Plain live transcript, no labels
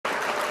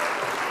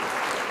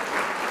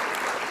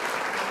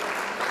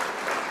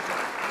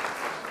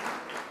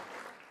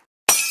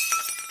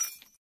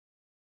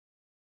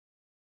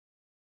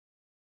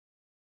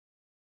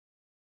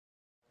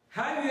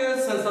Hi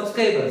viewers and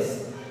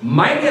subscribers,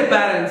 my dear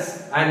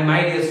parents and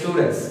my dear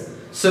students.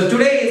 So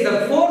today is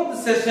the fourth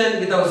session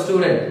with our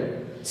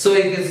student. So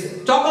it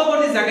is talk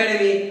about this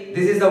academy.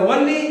 This is the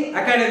only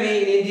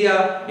academy in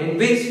India in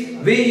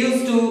which we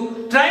used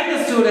to train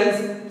the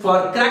students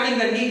for cracking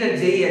the NEET and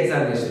JEE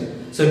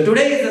examination. So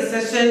today is the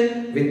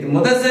session with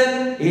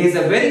Mudassar. He is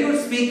a very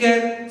good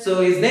speaker. So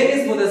his name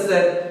is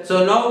Mudassar.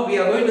 So now we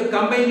are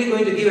combinedly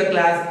going to give a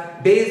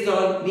class based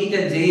on NEET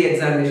and JEE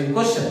examination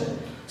question.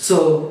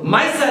 So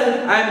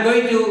myself, I am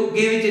going to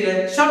give it in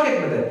a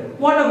shortcut method.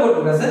 What about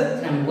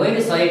Mudassar? I am going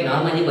to solve it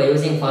normally by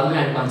using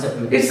formula and concept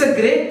method. It's a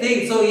great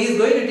thing. So he is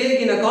going to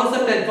take in a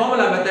concept and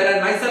formula method,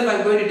 and myself I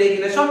am going to take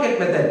in a shortcut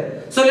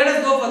method. So let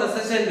us go for the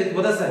session with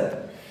Mudassar.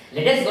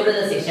 Let us go to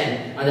the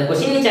section. The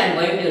question which I am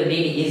going to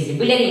read is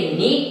repeated in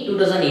NEET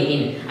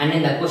 2018, and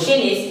then the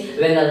question is,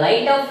 when the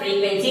light of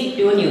frequency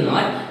 2 nu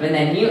naught, when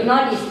the nu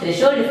naught is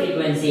threshold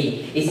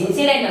frequency, is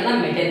incident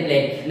on the metal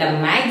plate, the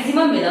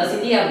maximum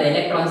velocity of the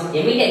electrons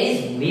emitted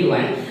is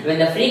v1. When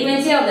the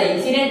frequency of the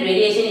incident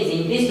radiation is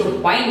increased to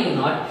pi nu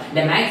naught,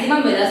 the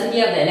maximum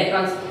velocity of the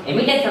electrons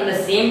emitted from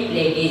the same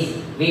plate is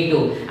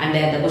v2. And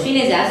then the question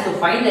is asked to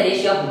find the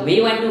ratio of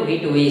v1 to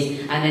v2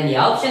 is, and then the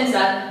options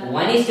are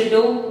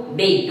 1:2,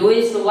 D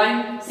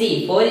 2:1,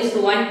 C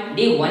 4:1,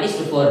 D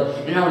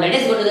 1:4. Now let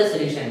us go to the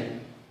solution.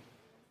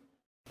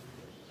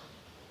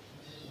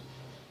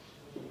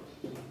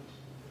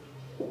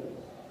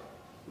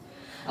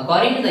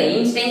 According to the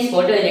Einstein's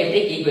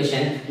photoelectric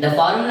equation, the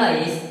formula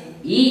is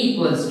E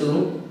equals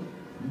to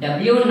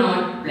W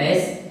naught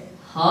plus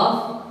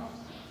half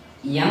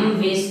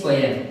mv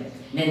square.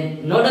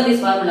 Then note on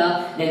this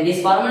formula. Then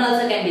this formula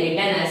also can be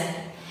written as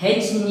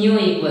H nu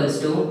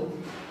equals to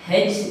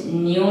H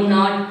nu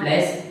naught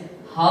plus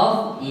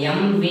half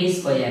mv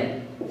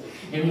square.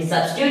 When we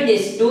substitute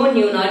this 2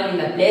 nu naught in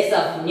the place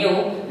of nu,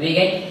 we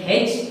get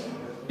H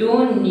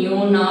 2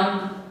 nu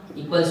naught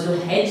equals to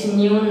H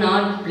nu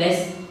naught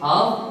plus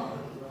half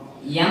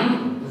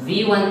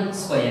mv1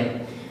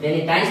 square. When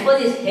we transpose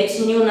this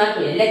H nu naught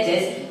to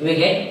LHS, we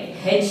get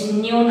H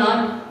nu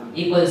naught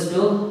equals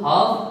to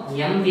half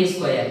mv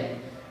square.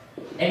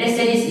 Let us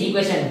say this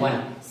equation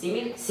 1.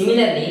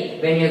 Similarly,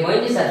 when we are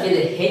going to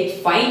substitute H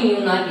phi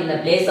nu naught in the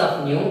place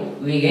of nu,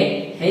 we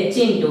get H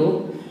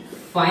into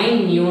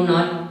phi nu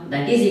naught,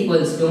 that is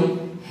equals to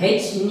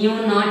H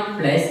nu naught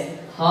plus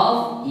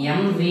half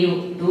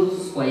mv2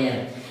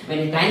 square.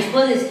 When we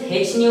transpose this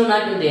H nu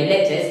naught to the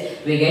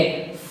LHS, we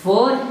get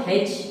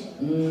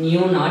 4H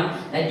nu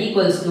naught, that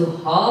equals to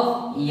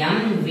half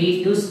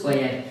mv2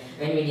 square.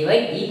 When we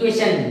divide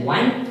equation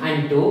 1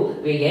 and 2,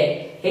 we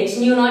get H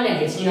nu naught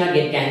and H nu naught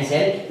get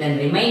cancelled, then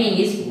remaining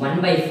is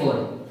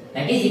 1/4.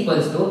 That is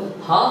equals to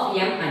half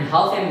m and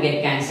half m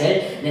get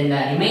cancelled, then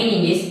the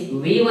remaining is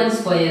v1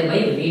 square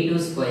by v2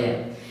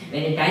 square.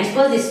 When we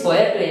transpose this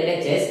square to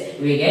LHS,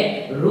 we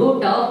get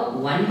root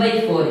of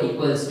 1/4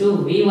 equals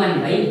to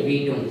v1 by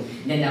v2.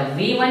 Then the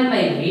v1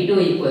 by v2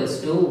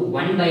 equals to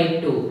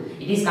 1/2.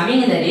 It is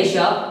coming in the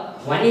ratio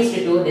of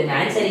 1:2, then the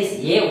answer is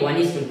A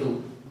 1:2.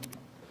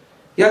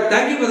 Yeah,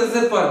 thank you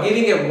Professor for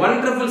giving a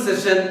wonderful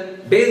session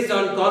based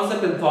on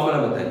concept and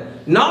formula method.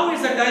 Now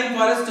it's the time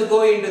for us to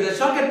go into the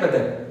shortcut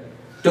method.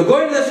 To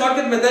go into the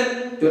shortcut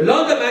method, to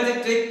learn the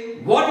magic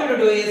trick, what you have to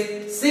do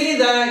is see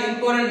the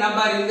important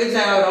number in which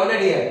I have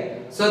rounded here.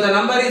 So the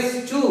number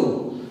is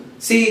 2.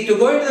 See, to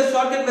go into the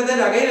shortcut method,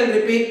 again and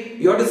repeat,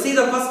 you have to see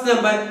the first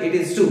number, it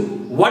is 2.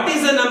 What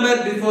is the number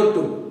before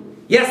 2?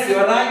 Yes, you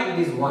are right,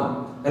 it is 1.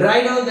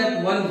 Write down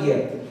that 1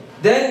 here.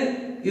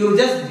 Then you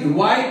just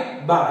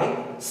divide by,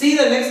 see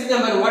the next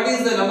number, what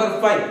is the number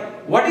 5?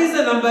 What is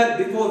the number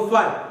before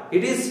 5?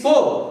 It is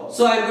 4.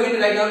 So I am going to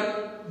write down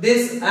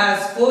this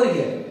as 4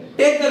 here.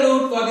 Take the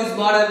root for this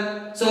model.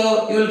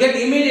 So you will get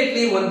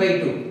immediately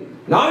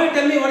 1/2. Now you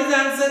tell me what is the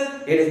answer?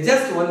 It is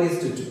just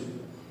 1:2.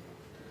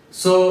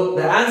 So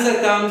the answer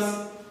comes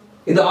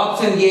in the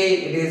option A,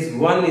 it is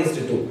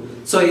 1:2.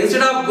 So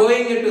instead of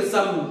going into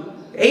some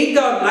 8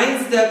 or 9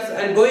 steps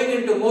and going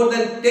into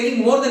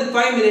taking more than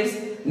 5 minutes,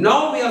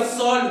 now we have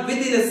solved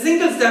within a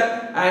single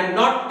step and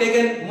not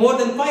taken more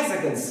than 5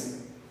 seconds.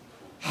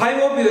 I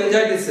hope you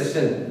enjoyed this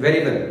session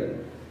very well.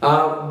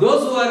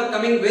 Those who are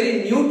coming very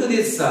new to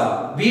this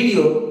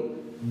video,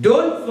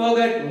 don't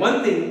forget one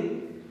thing.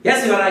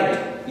 Yes, you are right.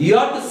 You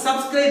have to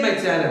subscribe my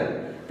channel.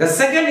 The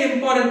second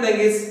important thing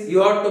is you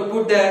have to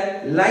put the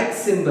like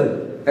symbol.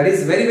 That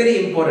is very, very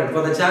important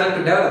for the channel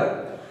to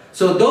develop.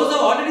 So those who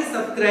have already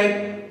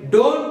subscribed,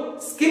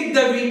 don't skip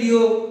the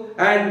video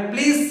and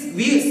please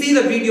see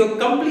the video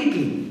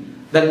completely.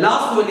 The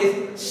last one is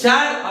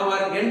share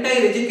our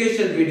entire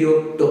education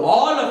video to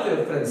all of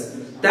your friends.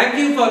 Thank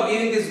you for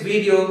viewing this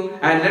video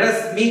and let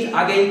us meet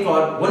again for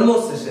one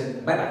more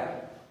session. Bye bye.